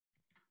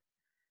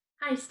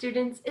Hi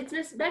students, it's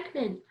Miss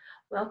Beckman.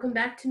 Welcome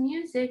back to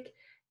music.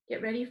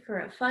 Get ready for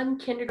a fun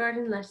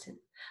kindergarten lesson.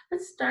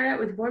 Let's start out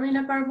with warming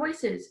up our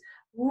voices.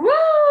 Woo!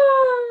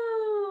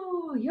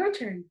 Your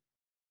turn.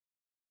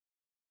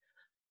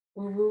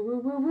 Woo, woo,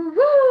 woo, woo, woo,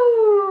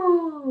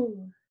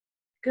 woo!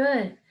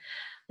 Good.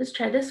 Let's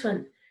try this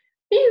one.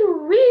 Wee,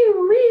 wee,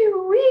 wee,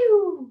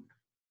 wee.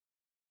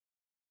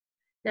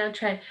 Now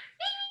try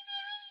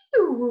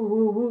woo, woo,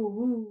 woo, woo,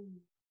 woo.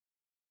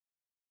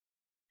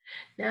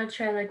 Now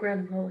try like we're on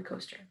a roller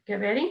coaster.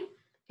 Get ready?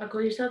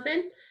 Buckle yourself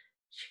in.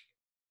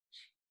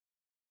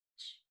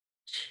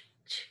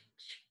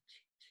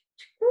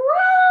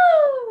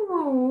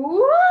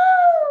 Woo!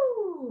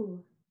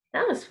 Woo!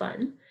 That was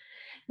fun.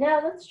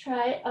 Now let's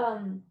try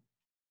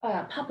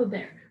Papa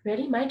Bear.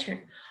 Ready? My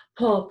turn.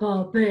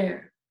 Papa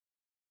Bear.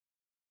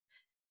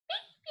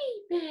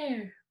 Baby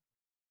Bear.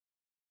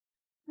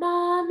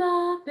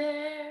 Mama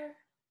Bear.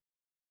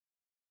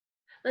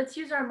 Let's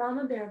use our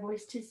Mama Bear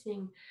voice to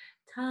sing.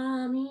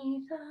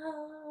 Tommy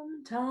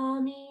Thumb,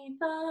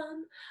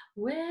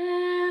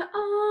 where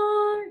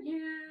are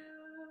you?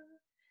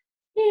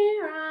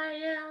 Here I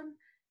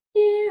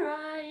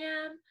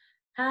am,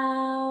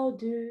 how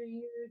do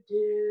you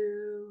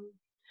do?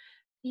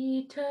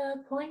 Peter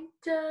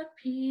Pointer,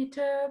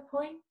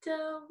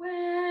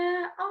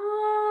 where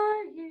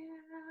are you?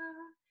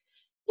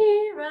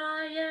 Here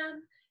I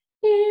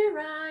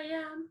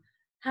am,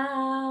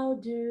 how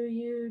do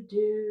you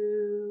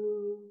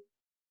do?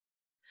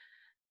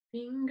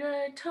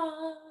 Finger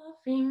tall,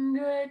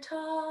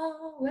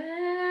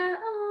 where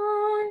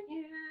are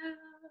you?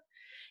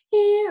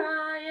 Here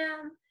I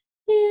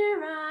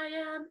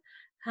am,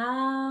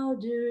 how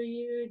do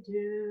you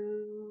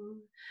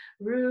do?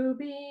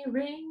 Ruby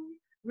ring,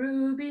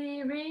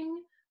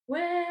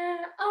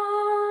 where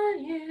are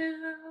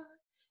you?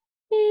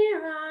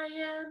 Here I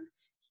am,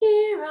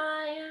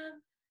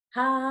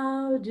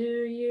 how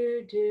do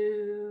you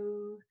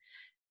do?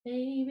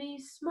 Baby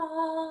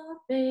small,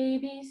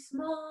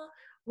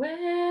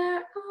 where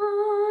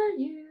are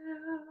you?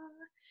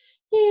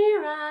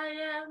 Here I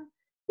am,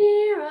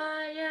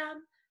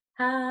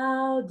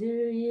 how do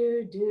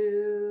you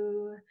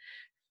do?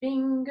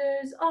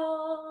 Fingers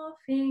off,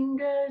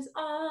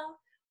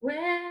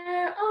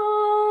 where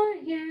are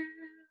you?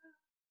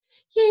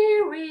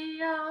 Here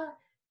we are,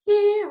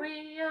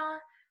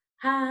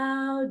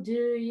 how do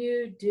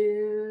you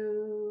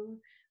do?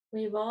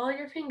 Wave all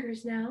your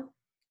fingers now.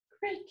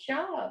 Great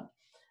job.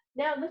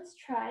 Now let's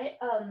try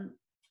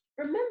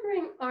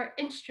remembering our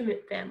instrument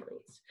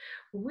families.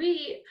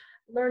 We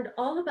learned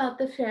all about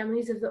the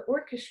families of the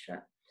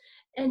orchestra,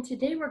 and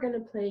today we're going to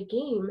play a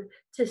game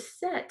to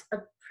set a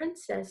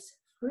princess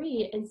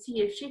free and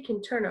see if she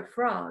can turn a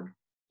frog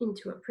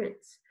into a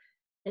prince.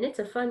 And it's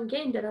a fun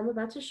game that I'm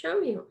about to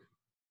show you.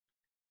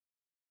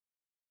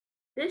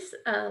 This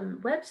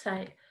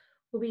website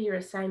will be your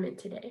assignment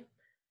today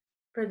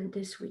for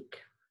this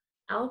week.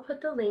 I'll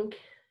put the link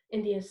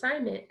in the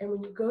assignment, and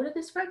when you go to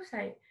this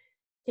website,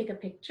 take a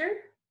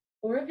picture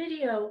or a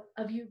video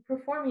of you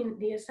performing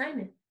the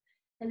assignment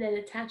and then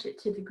attach it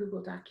to the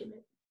Google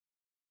document.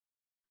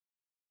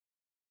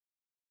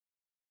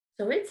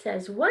 So it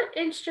says, what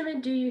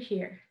instrument do you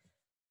hear?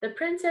 The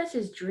princess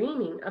is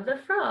dreaming of the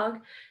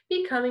frog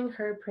becoming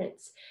her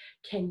prince.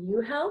 Can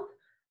you help?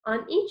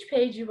 On each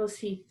page, you will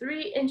see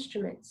 3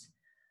 instruments.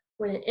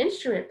 When an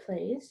instrument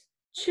plays,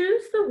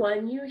 choose the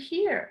one you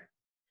hear.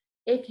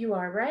 If you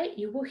are right,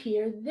 you will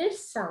hear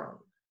this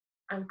song.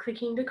 I'm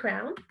clicking the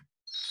crown.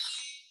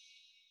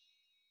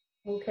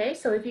 Okay,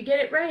 so if you get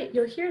it right,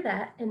 you'll hear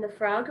that, and the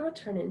frog will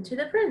turn into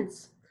the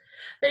prince.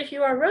 But if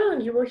you are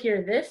wrong, you will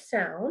hear this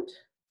sound.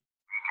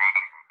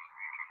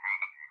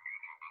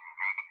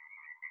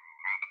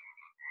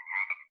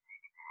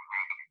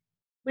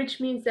 Which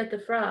means that the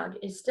frog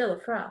is still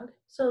a frog.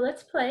 So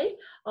let's play.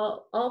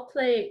 I'll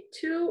play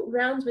 2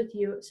 rounds with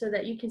you so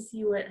that you can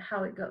see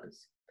how it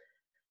goes.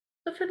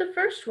 So for the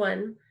first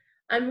one,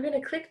 I'm going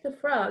to click the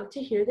frog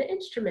to hear the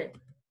instrument.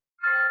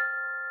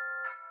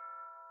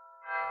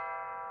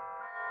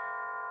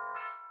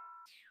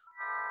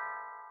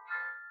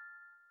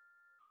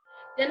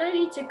 Then I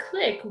need to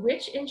click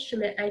which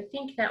instrument I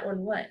think that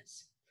one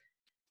was.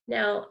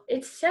 Now,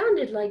 it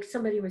sounded like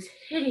somebody was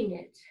hitting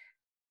it,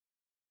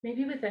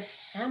 maybe with a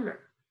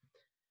hammer.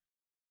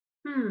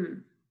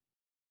 And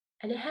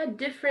it had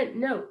different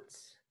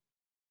notes.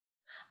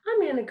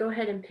 I'm going to go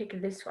ahead and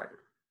pick this one.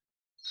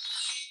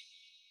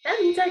 That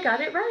means I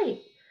got it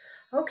right.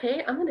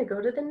 Okay, I'm going to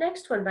go to the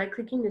next one by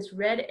clicking this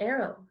red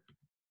arrow.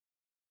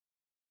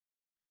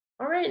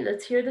 All right,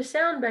 let's hear the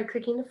sound by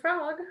clicking the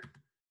frog.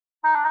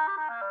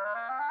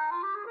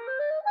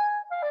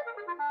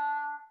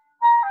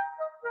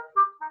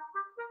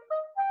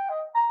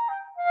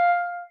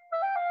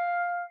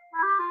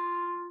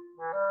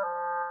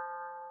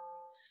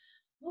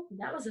 Oh,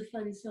 that was a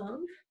fun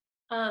song.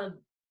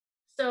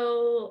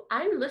 So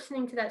I'm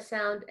listening to that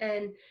sound,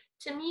 and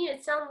to me,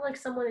 it sounds like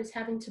someone is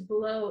having to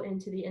blow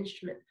into the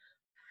instrument.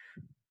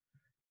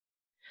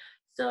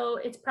 So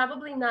it's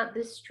probably not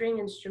this string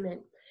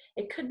instrument.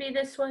 It could be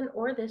this one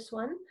or this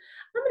one.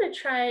 I'm going to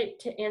try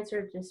to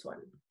answer this one.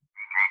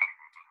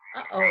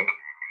 Uh-oh.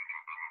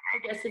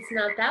 I guess it's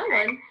not that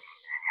one.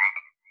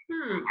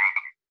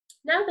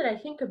 Now that I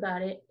think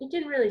about it, it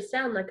didn't really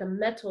sound like a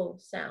metal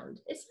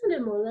sound. It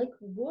sounded more like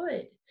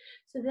wood.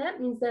 So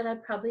that means that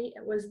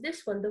it was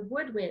this one, the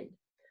woodwind.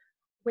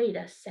 Wait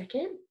a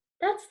second.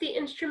 That's the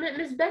instrument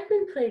Miss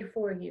Beckman played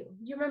for you.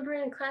 You remember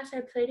in class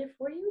I played it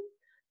for you?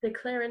 The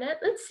clarinet?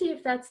 Let's see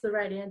if that's the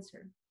right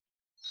answer.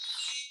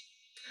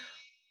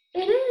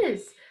 It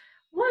is.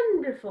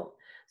 Wonderful.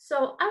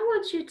 So I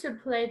want you to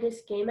play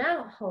this game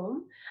at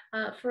home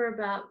for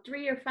about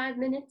 3 or 5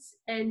 minutes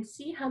and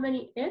see how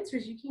many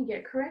answers you can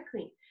get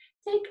correctly.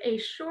 Take a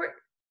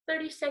short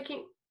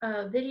 30-second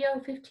video,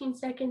 15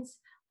 seconds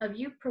of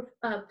you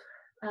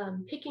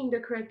picking the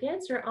correct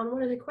answer on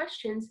one of the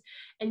questions,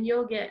 and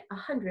you'll get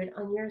 100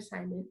 on your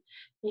assignment,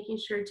 making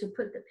sure to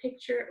put the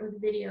picture or the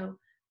video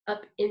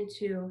up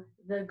into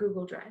the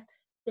Google Drive.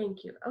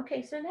 Thank you.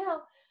 Okay, so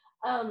now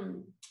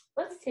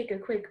let's take a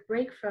quick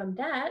break from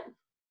that.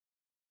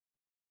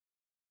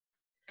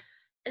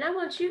 And I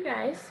want you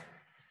guys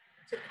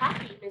to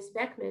copy Miss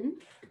Beckman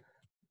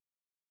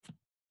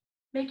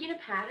making a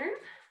pattern.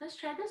 Let's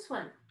try this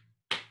one.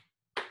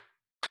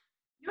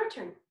 Your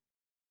turn.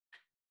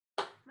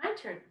 My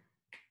turn.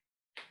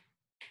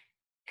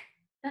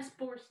 That's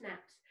 4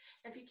 snaps.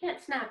 If you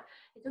can't snap,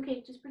 it's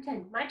okay, just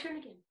pretend. My turn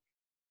again.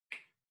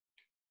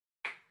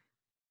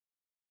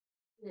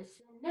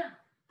 Listen now.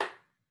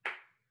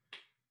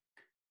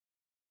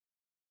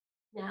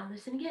 Now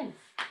listen again.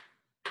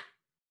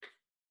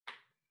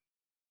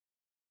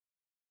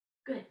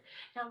 Good.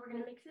 Now we're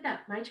going to mix it up.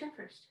 My turn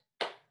first.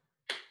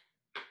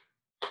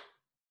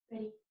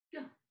 Ready?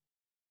 Go.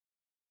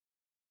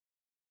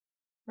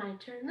 My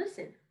turn.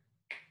 Listen.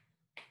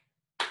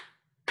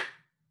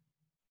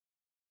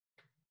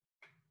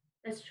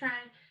 Let's try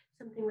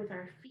something with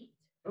our feet.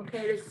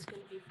 Okay, this is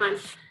going to be fun.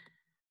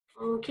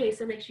 Okay,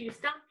 so make sure you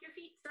stomp your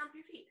feet, stomp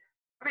your feet.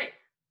 All right.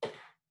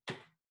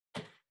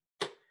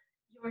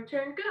 Your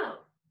turn, go.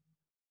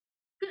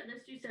 Good,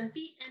 let's do some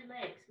feet and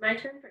legs. My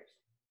turn first.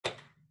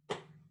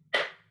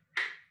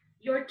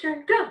 Your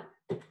turn, go.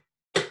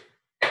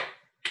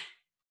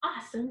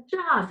 Awesome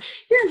job.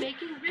 You're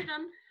making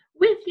rhythm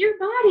with your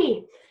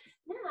body.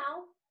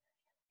 Now,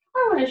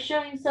 I want to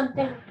show you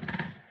something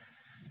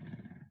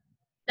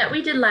that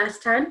we did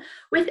last time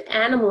with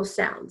animal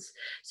sounds.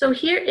 So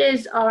here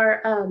is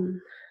our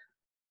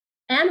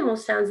animal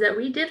sounds that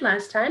we did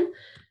last time,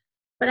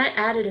 but I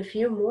added a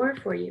few more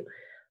for you.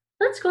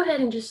 Let's go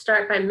ahead and just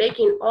start by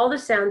making all the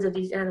sounds of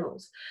these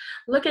animals.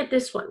 Look at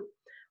this one.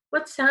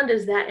 What sound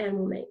does that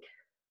animal make?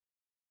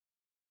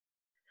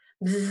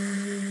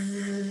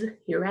 Bzzz.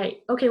 You're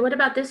right. Okay, what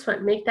about this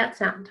one? Make that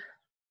sound.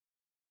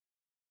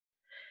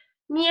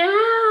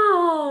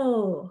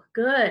 Meow.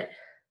 Good.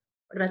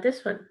 What about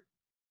this one?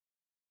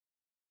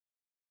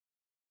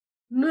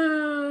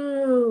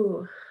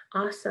 Moo.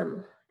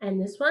 Awesome.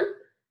 And this one?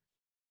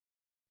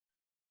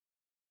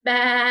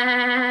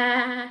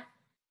 Bah.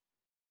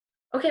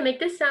 Okay, make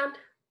this sound.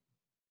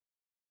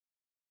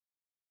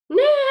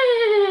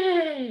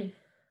 Nay.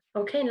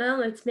 Okay, now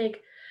let's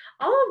make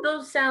all of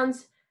those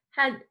sounds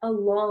had a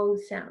long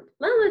sound.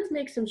 Now let's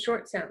make some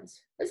short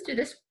sounds. Let's do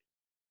this.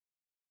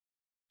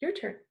 Your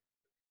turn.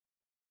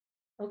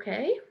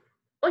 Okay.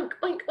 Oink,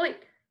 oink, oink.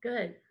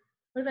 Good.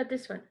 What about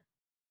this one?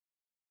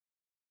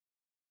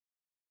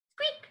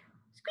 Squeak,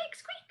 squeak,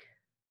 squeak.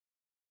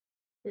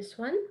 This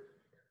one?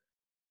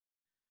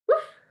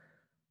 Woof,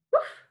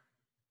 woof.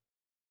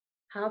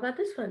 How about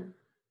this one?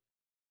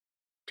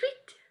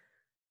 Tweet,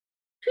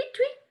 tweet,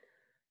 tweet.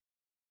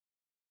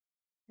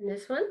 And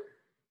this one?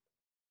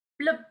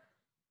 Blub,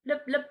 blub,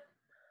 blub.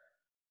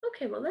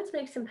 Okay, well, let's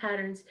make some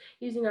patterns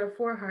using our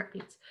 4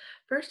 heartbeats.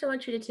 First, I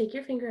want you to take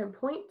your finger and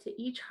point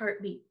to each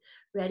heartbeat.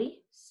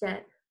 Ready,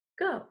 set,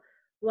 go.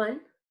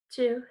 1,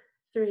 2,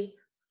 3,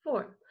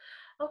 4.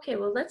 Okay,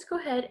 well, let's go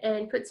ahead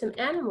and put some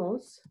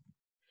animals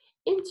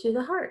into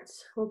the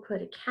hearts. We'll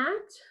put a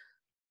cat,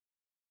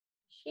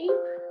 sheep.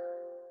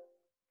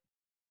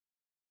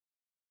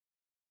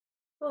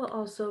 We'll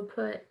also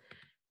put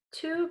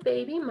 2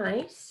 baby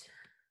mice.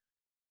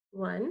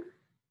 1,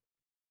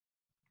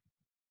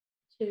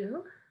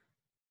 2,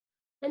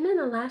 and then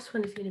the last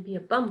one is going to be a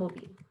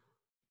bumblebee.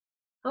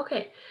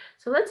 Okay,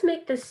 so let's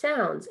make the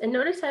sounds. And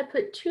notice I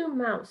put 2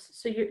 mice.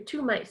 So you're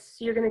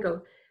going to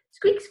go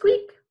squeak,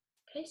 squeak.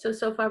 Okay,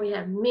 so far we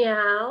have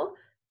meow,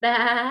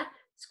 bah,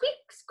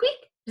 squeak,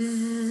 squeak,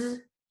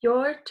 bzzz.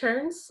 Your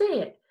turn,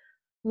 say it.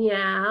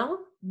 Meow,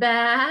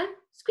 bah,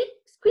 squeak,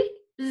 squeak,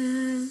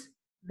 bzzz.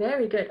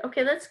 Very good.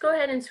 Okay, let's go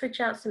ahead and switch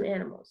out some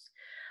animals.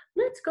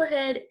 Let's go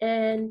ahead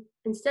and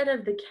instead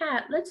of the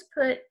cat, let's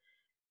put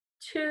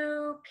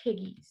 2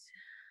 piggies.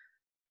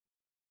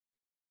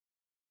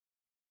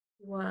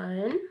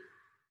 1,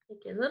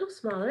 make it a little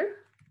smaller.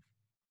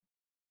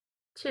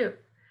 2.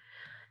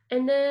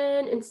 And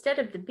then instead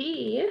of the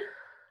bee,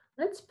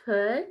 let's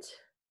put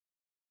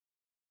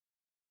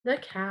the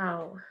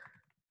cow.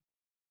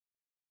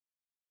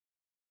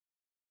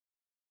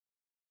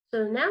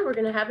 So now we're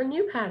going to have a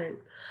new pattern.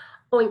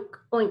 Oink,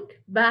 oink,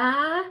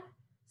 ba,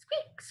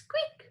 squeak,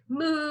 squeak,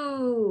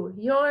 moo.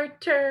 Your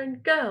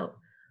turn, go.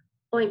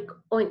 Oink,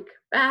 oink,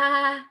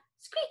 ba,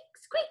 squeak,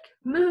 squeak,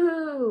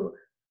 moo.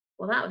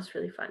 Well, that was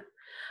really fun.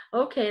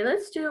 Okay,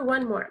 let's do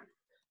one more.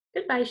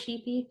 Goodbye,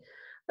 sheepy.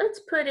 Let's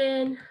put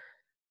in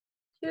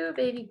 2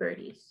 baby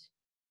birdies.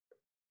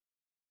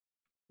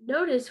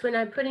 Notice when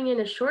I'm putting in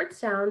a short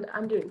sound,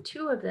 I'm doing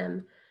 2 of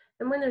them.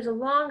 And when there's a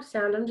long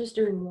sound, I'm just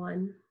doing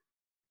 1.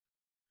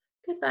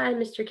 Goodbye,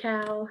 Mr.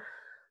 Cow.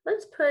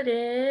 Let's put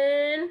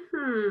in,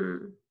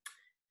 let's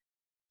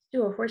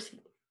do a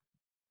horsey.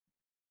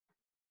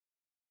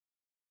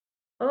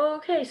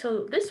 Okay,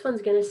 so this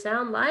one's gonna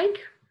sound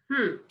like,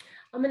 I'm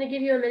gonna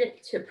give you a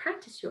minute to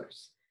practice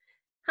yours.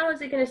 How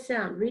is it gonna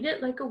sound? Read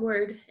it like a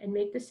word and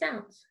make the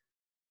sounds.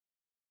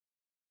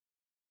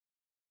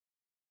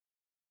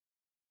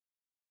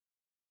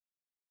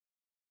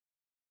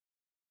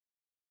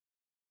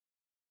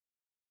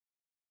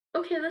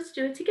 Okay, let's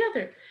do it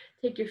together.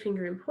 Take your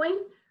finger and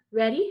point.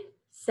 Ready,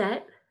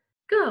 set,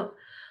 go.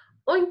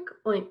 Oink,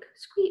 oink,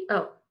 squeak.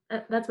 Oh,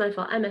 that's my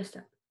fault. I messed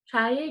up.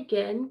 Try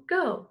again,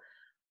 go.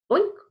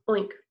 Oink,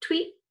 oink,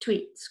 tweet,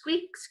 tweet,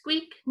 squeak,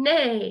 squeak,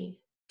 neigh.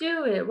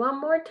 Do it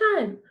one more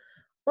time.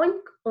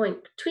 Oink,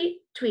 oink,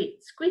 tweet,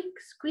 tweet, squeak,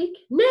 squeak,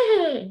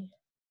 neigh.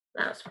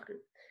 That was fun.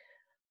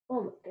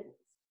 Oh my goodness.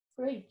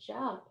 Great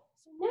job.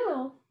 So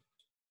now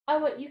I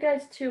want you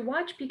guys to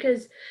watch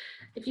because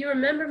if you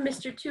remember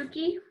Mr.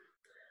 Tuki,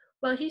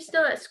 well, he's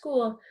still at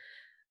school,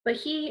 but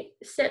he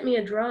sent me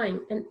a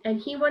drawing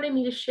and he wanted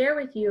me to share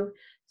with you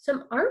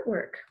some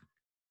artwork.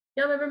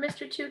 Y'all remember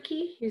Mr.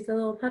 Tuki? He's the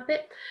little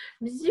puppet.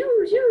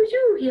 Zoo, zoo,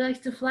 zoo. He likes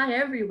to fly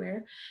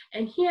everywhere.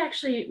 And he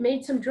actually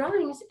made some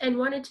drawings and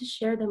wanted to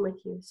share them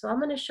with you. So I'm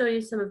going to show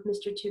you some of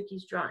Mr.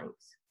 Tuki's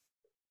drawings.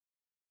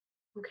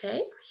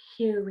 Okay,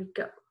 here we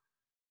go.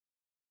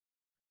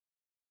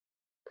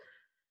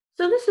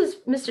 So this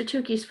is Mr.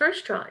 Tuki's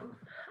first drawing.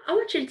 I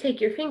want you to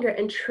take your finger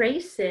and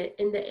trace it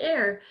in the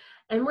air,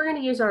 and we're going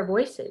to use our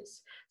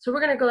voices. So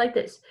we're going to go like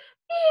this.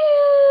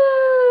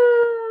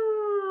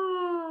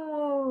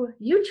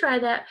 You try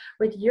that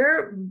with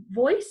your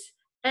voice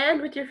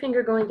and with your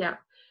finger going down.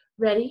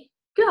 Ready?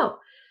 Go.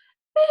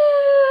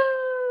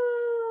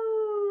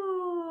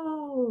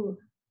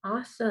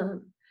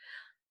 Awesome.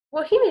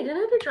 Well, he made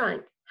another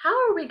drawing. How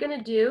are we going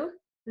to do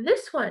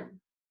this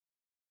one?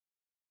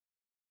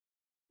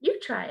 You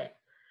try it.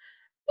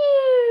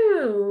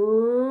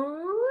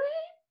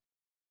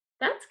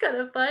 That's kind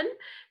of fun.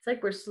 It's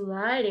like we're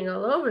sliding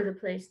all over the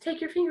place.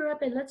 Take your finger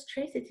up and let's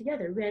trace it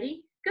together.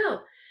 Ready?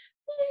 Go.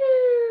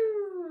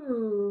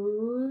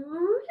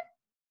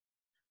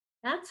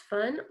 That's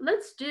fun.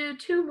 Let's do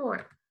 2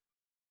 more.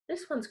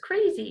 This one's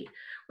crazy.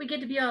 We get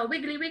to be all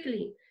wiggly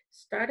wiggly.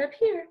 Start up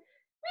here.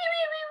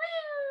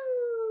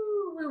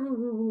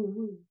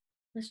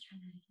 Let's try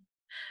that again.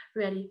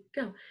 Ready?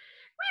 Go.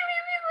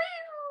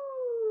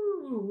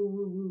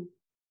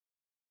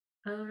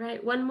 All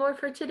right, one more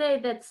for today.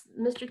 That's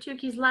Mr.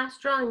 Tuki's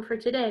last drawing for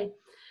today.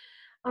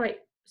 All right,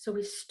 so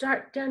we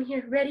start down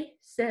here. Ready,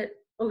 set.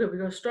 Okay, we're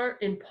gonna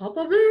start in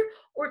Papa Bear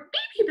or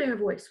Baby Bear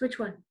voice. Which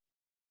one?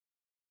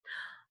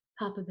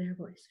 Papa Bear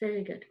voice.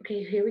 Very good.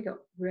 Okay, here we go.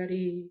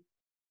 Ready,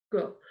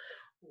 go.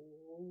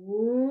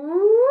 Whoa.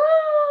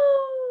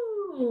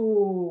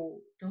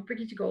 Don't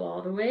forget to go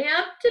all the way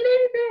up to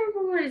Baby Bear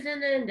voice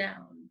and then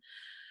down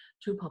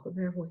to Papa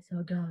Bear voice.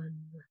 All done.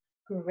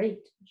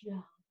 Great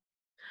job.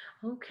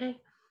 Okay.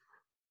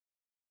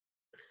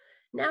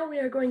 Now we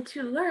are going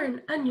to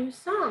learn a new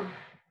song.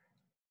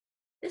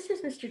 This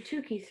is Mr.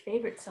 Tuki's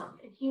favorite song,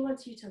 and he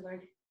wants you to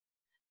learn it.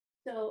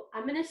 So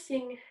I'm going to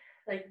sing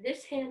like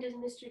this hand is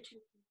Mr.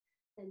 Tuki,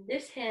 and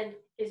this hand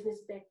is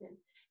Miss Beckman.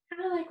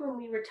 Kind of like when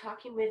we were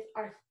talking with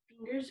our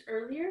fingers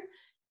earlier.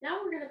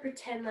 Now we're going to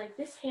pretend like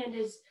this hand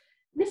is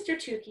Mr.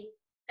 Tuki,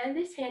 and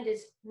this hand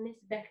is Miss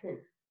Beckman.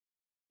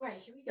 All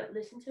right, here we go.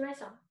 Listen to my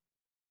song.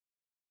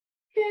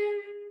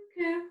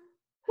 Cuckoo,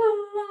 who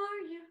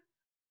are you?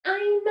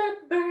 I'm a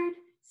bird,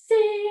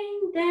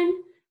 sing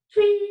then,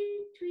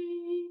 tweet,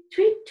 tweet,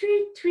 tweet,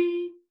 tweet,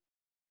 tweet.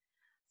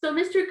 So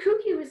Mr.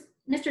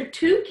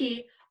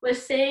 Tuki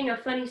was saying a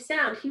funny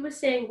sound. He was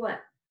saying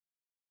what?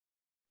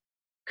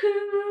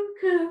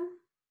 Cuckoo.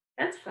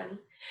 That's funny.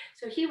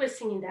 So he was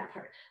singing that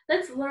part.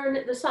 Let's learn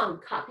the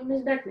song. Copy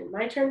Ms. Beckman.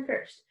 My turn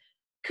first.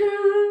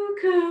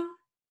 Cuckoo.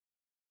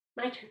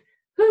 My turn.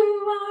 Who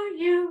are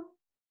you?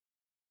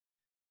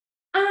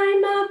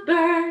 I'm a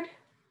bird.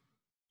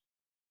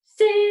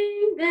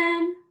 Sing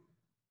then.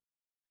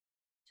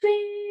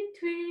 Tweet,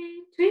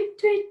 tweet, tweet,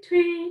 tweet,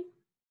 tweet.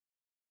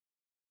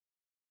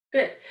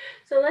 Good.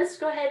 So let's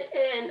go ahead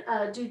and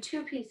do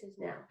 2 pieces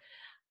now.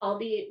 I'll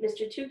be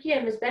Mr. Tuki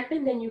and Ms.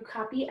 Beckman, then you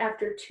copy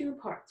after 2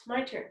 parts.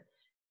 My turn.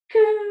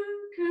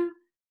 Cuckoo,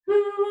 who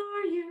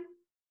are you?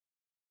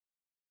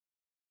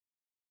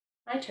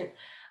 My turn.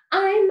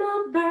 I'm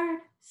a bird,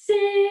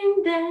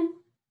 sing then.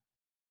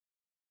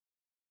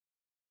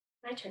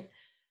 My turn.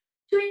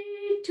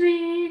 Tweet,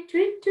 tweet,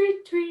 tweet,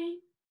 tweet, tweet.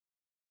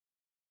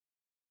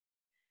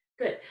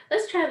 Good.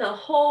 Let's try the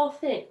whole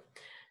thing.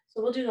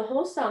 So we'll do the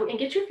whole song and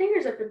get your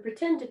fingers up and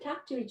pretend to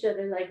talk to each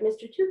other like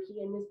Mr. Tuki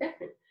and Miss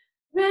Beckman.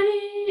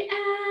 Ready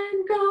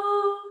and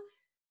go.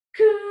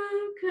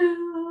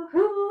 Cuckoo,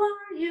 who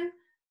are you?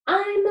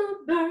 I'm a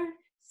bird.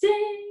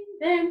 Sing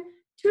then.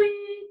 Tweet,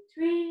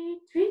 tweet,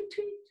 tweet,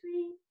 tweet,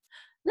 tweet.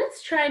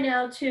 Let's try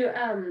now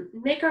to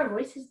make our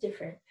voices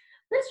different.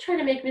 Let's try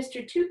to make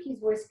Mr. Tuki's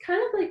voice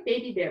kind of like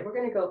Baby Bear. We're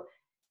going to go,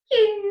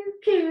 coo,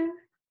 coo.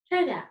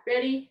 Try that.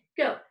 Ready?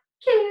 Go.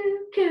 Coo,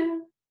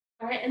 coo.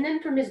 All right, and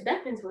then for Miss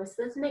Beckman's voice,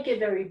 let's make it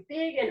very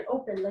big and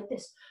open like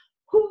this.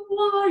 Who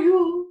are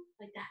you?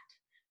 Like that.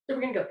 So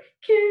we're going to go,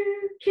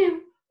 coo,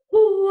 coo.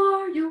 Who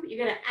are you?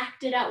 You're going to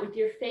act it out with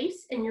your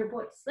face and your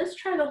voice. Let's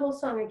try the whole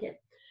song again.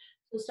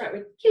 So we'll start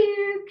with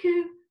coo,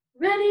 coo.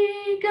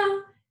 Ready,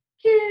 go.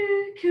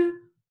 Coo, coo.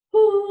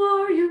 Who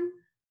are you?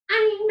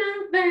 I'm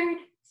a bird.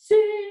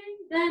 Sing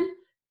then.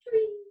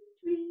 Tweet,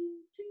 tweet,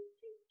 tweet,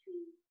 tweet,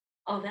 tweet.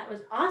 Oh, that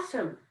was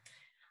awesome.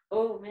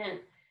 Oh, man.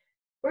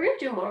 We're going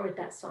to do more with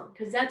that song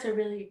because that's a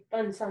really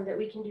fun song that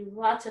we can do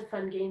lots of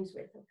fun games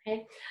with,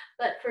 okay?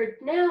 But for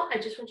now, I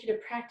just want you to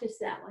practice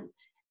that one.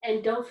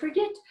 And don't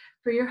forget,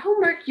 for your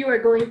homework, you are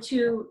going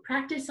to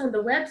practice on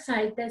the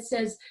website that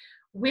says,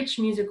 which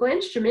musical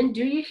instrument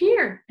do you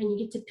hear? And you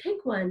get to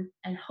pick one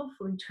and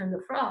hopefully turn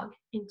the frog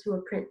into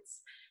a prince.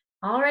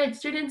 All right,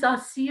 students, I'll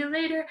see you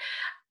later.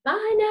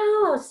 Bye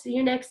now. I'll see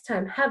you next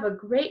time. Have a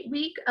great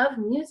week of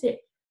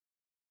music.